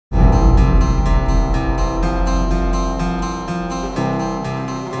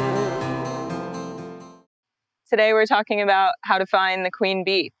Today we're talking about how to find the queen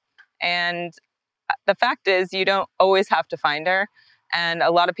bee. And the fact is, you don't always have to find her. And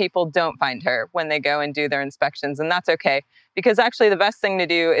a lot of people don't find her when they go and do their inspections, and that's okay. Because actually the best thing to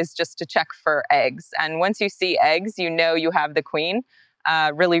do is just to check for eggs. And once you see eggs, you know you have the queen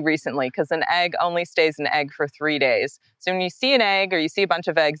really recently, because an egg only stays an egg for 3 days. So when you see an egg or you see a bunch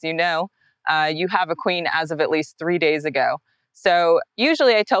of eggs, you know you have a queen as of at least 3 days ago. So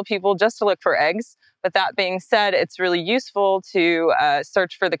usually I tell people just to look for eggs. But that being said, it's really useful to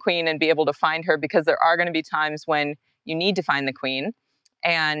search for the queen and be able to find her, because there are going to be times when you need to find the queen.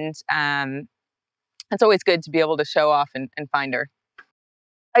 And it's always good to be able to show off and find her.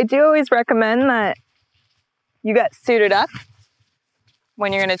 I do always recommend that you get suited up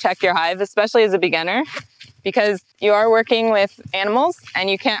when you're going to check your hive, especially as a beginner, because you are working with animals and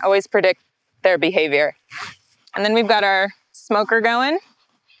you can't always predict their behavior. And then we've got our smoker going.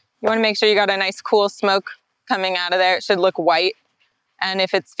 You want to make sure you got a nice cool smoke coming out of there. It should look white. And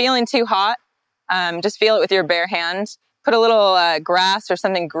if it's feeling too hot, just feel it with your bare hand. Put a little grass or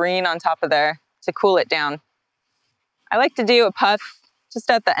something green on top of there to cool it down. I like to do a puff just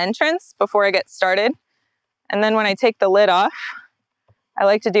at the entrance before I get started. And then when I take the lid off, I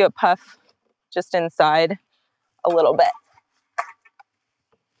like to do a puff just inside a little bit.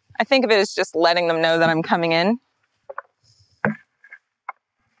 I think of it as just letting them know that I'm coming in.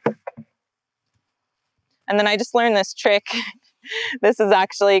 And then I just learned this trick. This is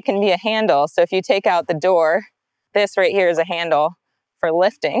actually can be a handle. So if you take out the door, this right here is a handle for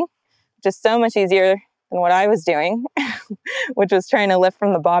lifting, which is so much easier than what I was doing, which was trying to lift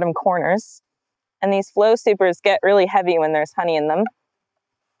from the bottom corners. And these flow supers get really heavy when there's honey in them.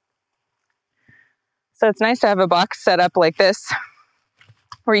 So it's nice to have a box set up like this,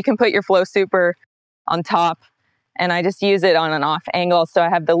 where you can put your flow super on top. And I just use it on an off angle, so I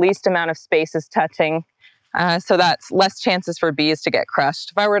have the least amount of spaces touching. So that's less chances for bees to get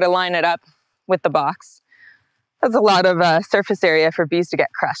crushed. If I were to line it up with the box, that's a lot of surface area for bees to get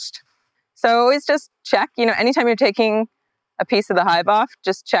crushed. So always just check, anytime you're taking a piece of the hive off,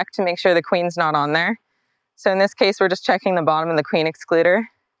 just check to make sure the queen's not on there. So in this case, we're just checking the bottom of the queen excluder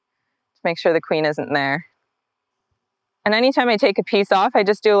to make sure the queen isn't there. And anytime I take a piece off, I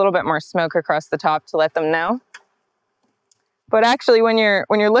just do a little bit more smoke across the top to let them know. But actually, when you're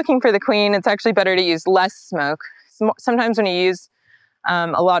looking for the queen, it's actually better to use less smoke. Sometimes when you use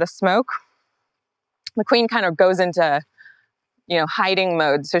a lot of smoke, the queen kind of goes into, hiding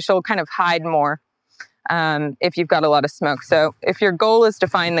mode. So she'll kind of hide more if you've got a lot of smoke. So if your goal is to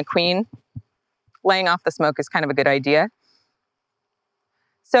find the queen, laying off the smoke is kind of a good idea.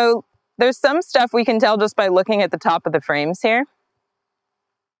 So there's some stuff we can tell just by looking at the top of the frames here.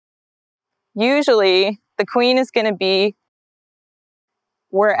 Usually, the queen is going to be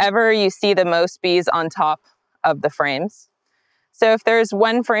wherever you see the most bees on top of the frames. So if there's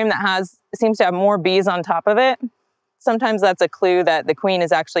one frame that seems to have more bees on top of it, sometimes that's a clue that the queen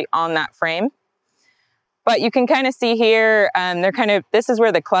is actually on that frame. But you can kind of see here, this is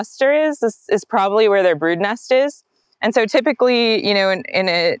where the cluster is. This is probably where their brood nest is. And so typically, in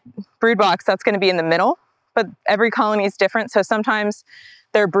a brood box, that's going to be in the middle, but every colony is different. So sometimes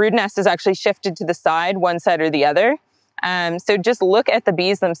their brood nest is actually shifted to the side, one side or the other. So just look at the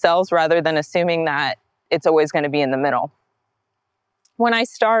bees themselves rather than assuming that it's always going to be in the middle. When I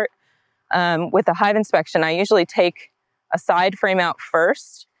start with a hive inspection, I usually take a side frame out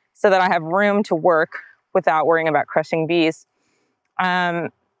first so that I have room to work without worrying about crushing bees. So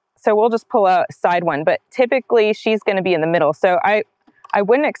we'll just pull out a side one, but typically she's going to be in the middle. So I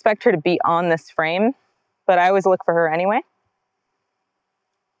wouldn't expect her to be on this frame, but I always look for her anyway.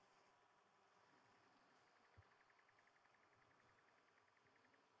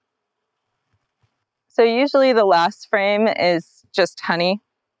 So usually the last frame is just honey.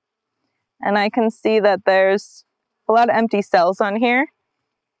 And I can see that there's a lot of empty cells on here.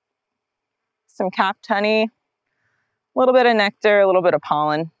 Some capped honey, a little bit of nectar, a little bit of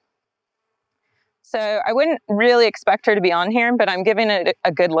pollen. So I wouldn't really expect her to be on here, but I'm giving it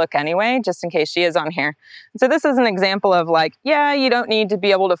a good look anyway, just in case she is on here. So this is an example of you don't need to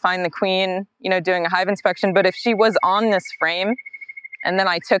be able to find the queen, doing a hive inspection, but if she was on this frame, and then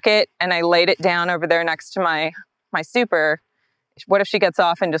I took it and I laid it down over there next to my super, what if she gets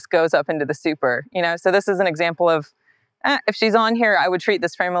off and just goes up into the super? So this is an example of, if she's on here, I would treat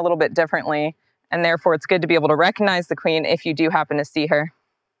this frame a little bit differently. And therefore, it's good to be able to recognize the queen if you do happen to see her.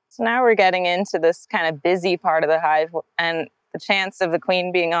 So now we're getting into this kind of busy part of the hive, and the chance of the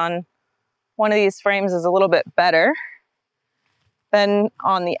queen being on one of these frames is a little bit better than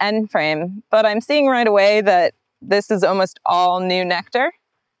on the end frame. But I'm seeing right away that this is almost all new nectar.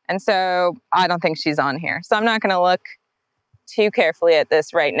 And so I don't think she's on here. So I'm not going to look too carefully at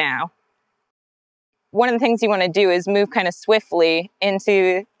this right now. One of the things you want to do is move kind of swiftly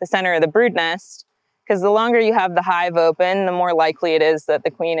into the center of the brood nest, because the longer you have the hive open, the more likely it is that the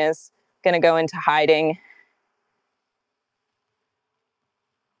queen is going to go into hiding.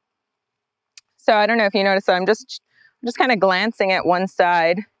 So I don't know if you notice that I'm just kind of glancing at one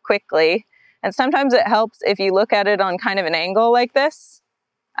side quickly. And sometimes it helps if you look at it on kind of an angle like this.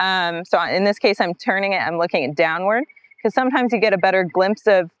 So in this case, I'm turning it, I'm looking at downward, because sometimes you get a better glimpse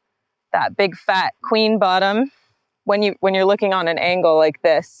of that big fat queen bottom when you're looking on an angle like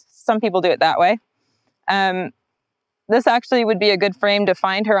this. Some people do it that way. This actually would be a good frame to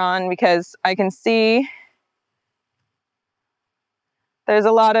find her on, because I can see there's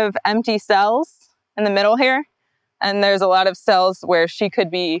a lot of empty cells in the middle here, and there's a lot of cells where she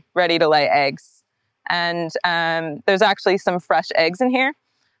could be ready to lay eggs. And there's actually some fresh eggs in here.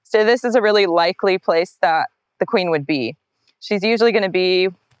 So this is a really likely place that the queen would be. She's usually going to be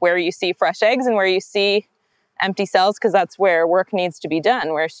where you see fresh eggs and where you see empty cells, because that's where work needs to be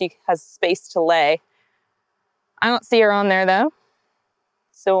done, where she has space to lay. I don't see her on there though.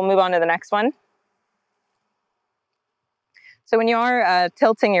 So we'll move on to the next one. So when you are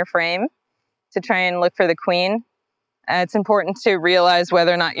tilting your frame to try and look for the queen, it's important to realize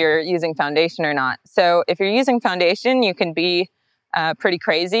whether or not you're using foundation or not. So if you're using foundation, you can be pretty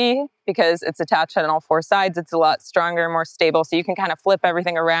crazy because it's attached on all four sides. It's a lot stronger, more stable, so you can kind of flip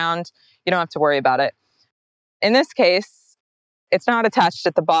everything around. You don't have to worry about it. In this case, it's not attached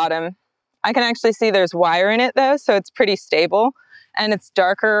at the bottom. I can actually see there's wire in it though, so it's pretty stable. And it's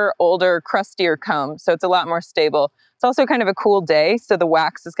darker, older, crustier comb, so it's a lot more stable. It's also kind of a cool day, so the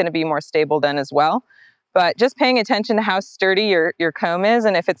wax is going to be more stable then as well. But just paying attention to how sturdy your comb is,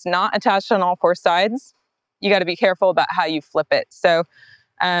 and if it's not attached on all four sides, you got to be careful about how you flip it. So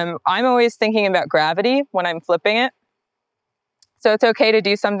I'm always thinking about gravity when I'm flipping it. So it's okay to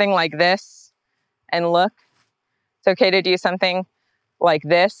do something like this and look. It's okay to do something like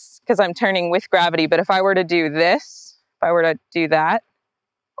this because I'm turning with gravity. But if I were to do this, if I were to do that,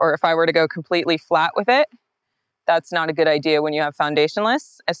 or if I were to go completely flat with it, that's not a good idea when you have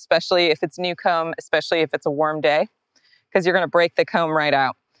foundationless, especially if it's new comb, especially if it's a warm day, because you're going to break the comb right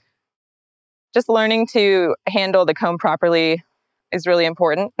out. Just learning to handle the comb properly is really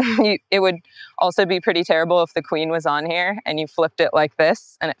important. It would also be pretty terrible if the queen was on here and you flipped it like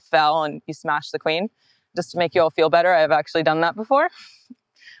this and it fell and you smashed the queen. Just to make you all feel better, I've actually done that before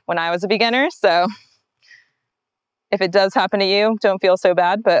when I was a beginner. So if it does happen to you, don't feel so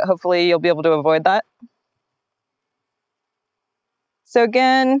bad, but hopefully you'll be able to avoid that. So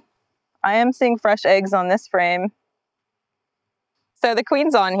again, I am seeing fresh eggs on this frame. So the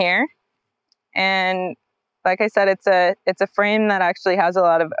queen's on here. And like I said, it's a frame that actually has a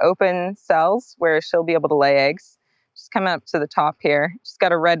lot of open cells where she'll be able to lay eggs. She's coming up to the top here. She's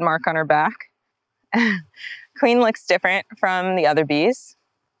got a red mark on her back. Queen looks different from the other bees.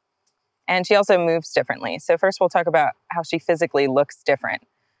 And she also moves differently. So first we'll talk about how she physically looks different.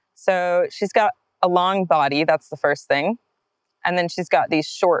 So she's got a long body, that's the first thing. And then she's got these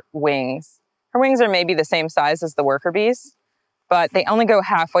short wings. Her wings are maybe the same size as the worker bees, but they only go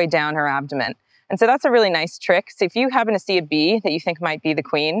halfway down her abdomen. And so that's a really nice trick. So if you happen to see a bee that you think might be the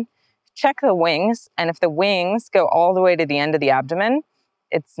queen, check the wings. And if the wings go all the way to the end of the abdomen,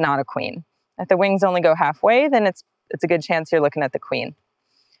 it's not a queen. If the wings only go halfway, then it's a good chance you're looking at the queen.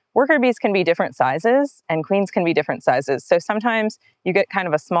 Worker bees can be different sizes and queens can be different sizes. So sometimes you get kind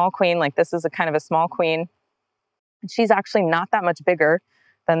of a small queen, like this is a kind of a small queen. She's actually not that much bigger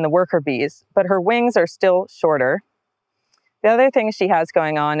than the worker bees, but her wings are still shorter. The other thing she has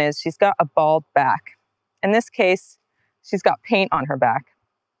going on is she's got a bald back. In this case, she's got paint on her back.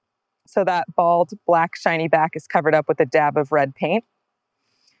 So that bald, black, shiny back is covered up with a dab of red paint.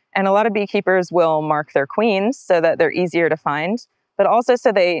 And a lot of beekeepers will mark their queens so that they're easier to find, but also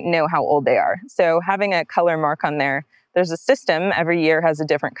so they know how old they are. So having a color mark on there, there's a system, every year has a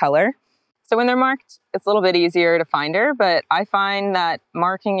different color. So when they're marked, it's a little bit easier to find her, but I find that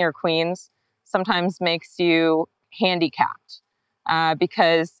marking your queens sometimes makes you handicapped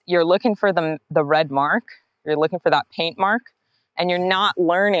because you're looking for the red mark, you're looking for that paint mark, and you're not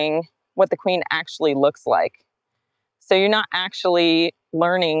learning what the queen actually looks like. So you're not actually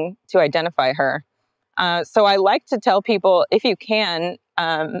learning to identify her. So I like to tell people, if you can,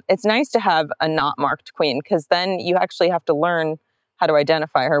 it's nice to have a not marked queen because then you actually have to learn how to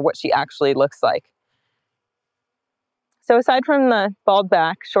identify her, what she actually looks like. So aside from the bald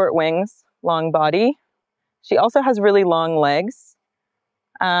back, short wings, long body, she also has really long legs.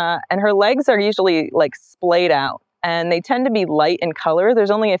 And her legs are usually like splayed out. and they tend to be light in color.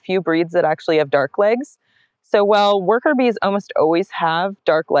 There's only a few breeds that actually have dark legs. So while worker bees almost always have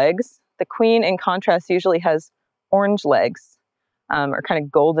dark legs, the queen, in contrast, usually has orange legs, or kind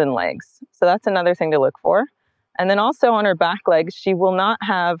of golden legs. So that's another thing to look for. And then also on her back legs, she will not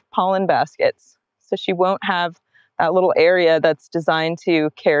have pollen baskets. So she won't have that little area that's designed to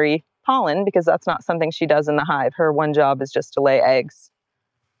carry pollen, because that's not something she does in the hive. Her one job is just to lay eggs.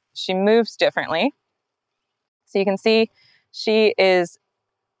 She moves differently. So you can see she is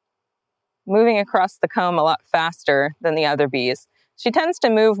moving across the comb a lot faster than the other bees. She tends to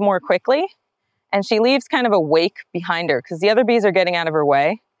move more quickly, and she leaves kind of a wake behind her because the other bees are getting out of her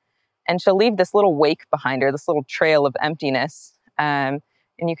way. And she'll leave this little wake behind her, this little trail of emptiness. And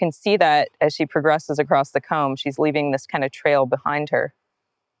you can see that as she progresses across the comb, she's leaving this kind of trail behind her.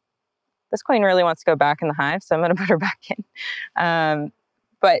 This queen really wants to go back in the hive, so I'm going to put her back in.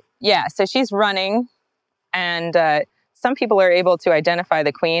 But yeah, so she's running, and some people are able to identify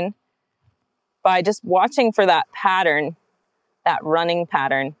the queen by just watching for that pattern, that running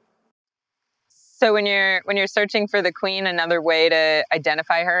pattern. So when you're searching for the queen, another way to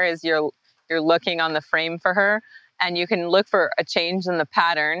identify her is you're looking on the frame for her, and you can look for a change in the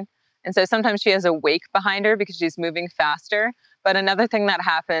pattern. And so sometimes she has a wake behind her because she's moving faster. But another thing that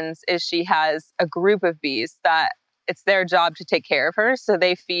happens is she has a group of bees that it's their job to take care of her. So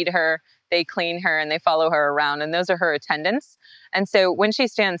they feed her, they clean her, and they follow her around. And those are her attendants. And so when she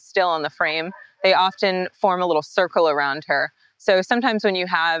stands still on the frame, they often form a little circle around her. So sometimes when you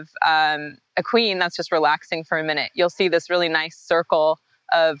have a queen that's just relaxing for a minute, you'll see this really nice circle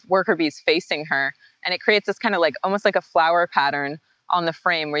of worker bees facing her. And it creates this kind of like almost like a flower pattern on the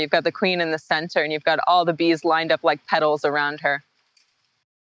frame where you've got the queen in the center and you've got all the bees lined up like petals around her.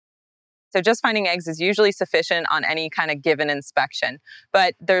 So just finding eggs is usually sufficient on any kind of given inspection.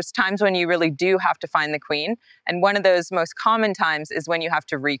 But there's times when you really do have to find the queen. And one of those most common times is when you have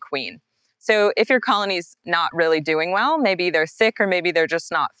to requeen. So if your colony's not really doing well, maybe they're sick or maybe they're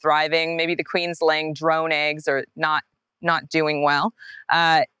just not thriving, maybe the queen's laying drone eggs or not doing well,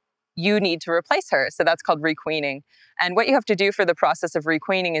 you need to replace her. So that's called requeening. And what you have to do for the process of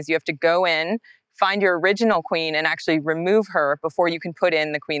requeening is you have to go in, find your original queen and actually remove her before you can put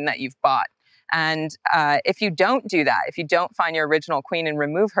in the queen that you've bought. And if you don't do that, if you don't find your original queen and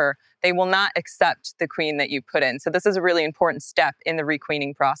remove her, they will not accept the queen that you put in. So this is a really important step in the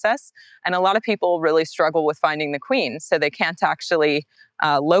requeening process. And a lot of people really struggle with finding the queen. So they can't actually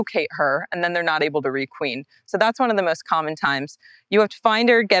locate her, and then they're not able to requeen. So that's one of the most common times. You have to find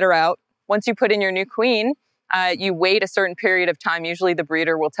her, get her out. Once you put in your new queen, you wait a certain period of time. Usually the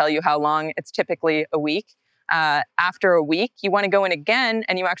breeder will tell you how long. It's typically a week. After a week, you want to go in again,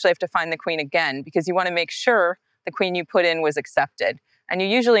 and you actually have to find the queen again because you want to make sure the queen you put in was accepted. And you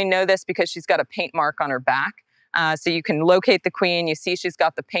usually know this because she's got a paint mark on her back. So you can locate the queen, you see she's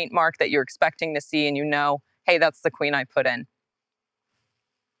got the paint mark that you're expecting to see, and you know, hey, that's the queen I put in.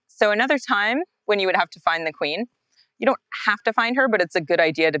 So another time when you would have to find the queen, you don't have to find her, but it's a good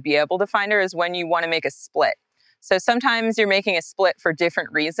idea to be able to find her, is when you want to make a split. So sometimes you're making a split for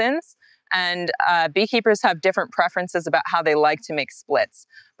different reasons, and beekeepers have different preferences about how they like to make splits.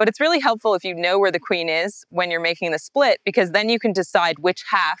 But it's really helpful if you know where the queen is when you're making the split, because then you can decide which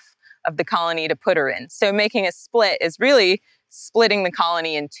half of the colony to put her in. So making a split is really splitting the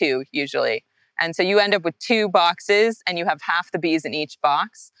colony in two, usually. And so you end up with 2 boxes, and you have half the bees in each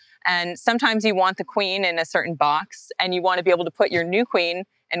box. And sometimes you want the queen in a certain box, and you want to be able to put your new queen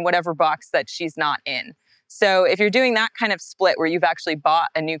in whatever box that she's not in. So if you're doing that kind of split where you've actually bought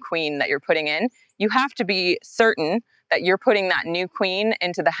a new queen that you're putting in, you have to be certain that you're putting that new queen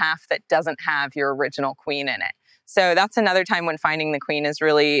into the half that doesn't have your original queen in it. So that's another time when finding the queen is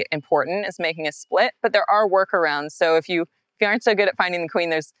really important, is making a split. But there are workarounds. So if you aren't so good at finding the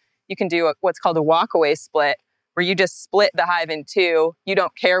queen, you can do what's called a walkaway split, where you just split the hive in 2. You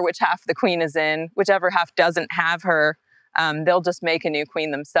don't care which half the queen is in. Whichever half doesn't have her, they'll just make a new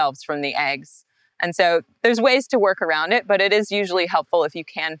queen themselves from the eggs. And so there's ways to work around it, but it is usually helpful if you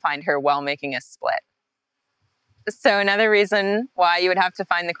can find her while making a split. So another reason why you would have to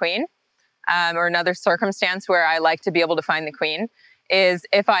find the queen, or another circumstance where I like to be able to find the queen, is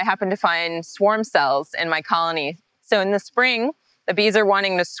if I happen to find swarm cells in my colony. So in the spring, the bees are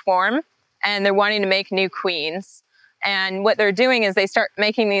wanting to swarm, and they're wanting to make new queens. And what they're doing is they start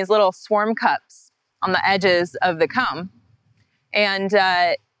making these little swarm cups on the edges of the comb. And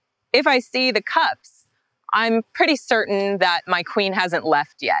if I see the cups, I'm pretty certain that my queen hasn't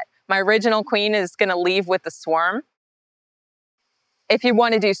left yet. My original queen is going to leave with the swarm. If you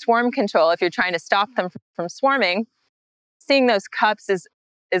want to do swarm control, if you're trying to stop them from swarming, seeing those cups is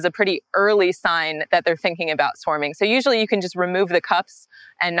is a pretty early sign that they're thinking about swarming. So usually you can just remove the cups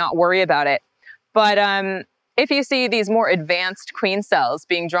and not worry about it. But if you see these more advanced queen cells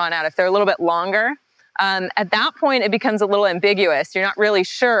being drawn out, if they're a little bit longer, at that point it becomes a little ambiguous. You're not really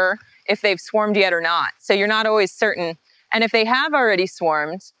sure if they've swarmed yet or not. So you're not always certain. And if they have already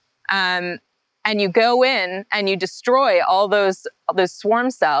swarmed, and you go in and you destroy all those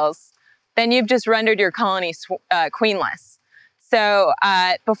swarm cells, then you've just rendered your colony queenless. So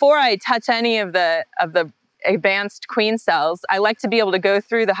before I touch any of the advanced queen cells, I like to be able to go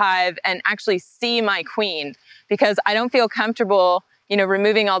through the hive and actually see my queen, because I don't feel comfortable,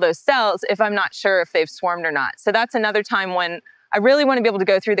 removing all those cells if I'm not sure if they've swarmed or not. So that's another time when I really want to be able to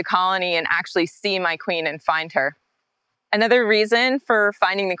go through the colony and actually see my queen and find her. Another reason for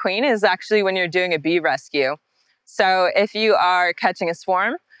finding the queen is actually when you're doing a bee rescue. So if you are catching a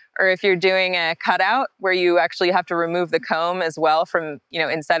swarm, or if you're doing a cutout where you actually have to remove the comb as well from,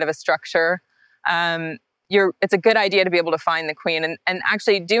 inside of a structure, it's a good idea to be able to find the queen. And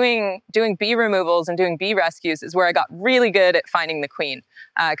actually doing bee removals and doing bee rescues is where I got really good at finding the queen,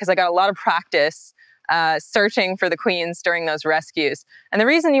 because I got a lot of practice searching for the queens during those rescues. And the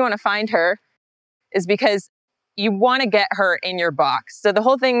reason you want to find her is because you want to get her in your box. So the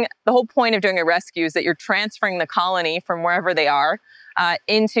whole point of doing a rescue is that you're transferring the colony from wherever they are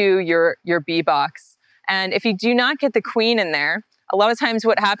into your bee box. And if you do not get the queen in there, a lot of times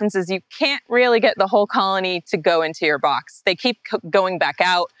what happens is you can't really get the whole colony to go into your box. They keep going back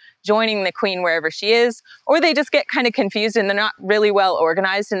out, joining the queen wherever she is, or they just get kind of confused and they're not really well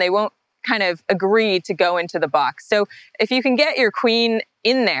organized and they won't kind of agree to go into the box. So if you can get your queen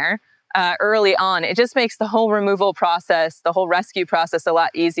in there early on, it just makes the whole removal process, the whole rescue process a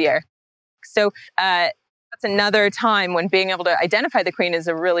lot easier. So that's another time when being able to identify the queen is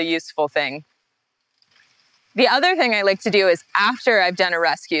a really useful thing. The other thing I like to do is after I've done a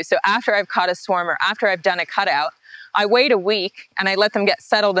rescue, so after I've caught a swarm or after I've done a cutout, I wait a week and I let them get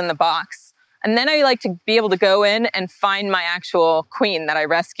settled in the box. And then I like to be able to go in and find my actual queen that I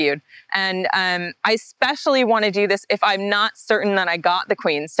rescued. And I especially want to do this if I'm not certain that I got the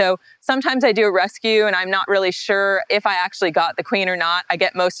queen. So sometimes I do a rescue and I'm not really sure if I actually got the queen or not. I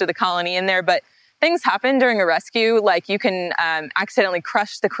get most of the colony in there, but things happen during a rescue, like you can accidentally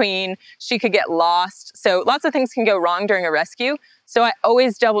crush the queen, she could get lost. So lots of things can go wrong during a rescue. So I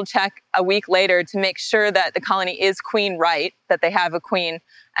always double check a week later to make sure that the colony is queen right, that they have a queen,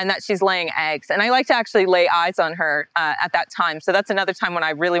 and that she's laying eggs. And I like to actually lay eyes on her at that time. So that's another time when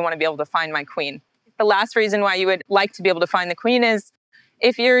I really want to be able to find my queen. The last reason why you would like to be able to find the queen is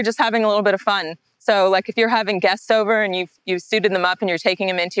if you're just having a little bit of fun. So like if you're having guests over and you've suited them up and you're taking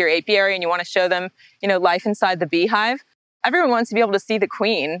them into your apiary and you want to show them, life inside the beehive, everyone wants to be able to see the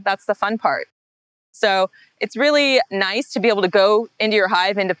queen. That's the fun part. So it's really nice to be able to go into your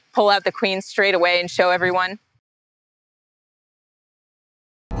hive and to pull out the queen straight away and show everyone.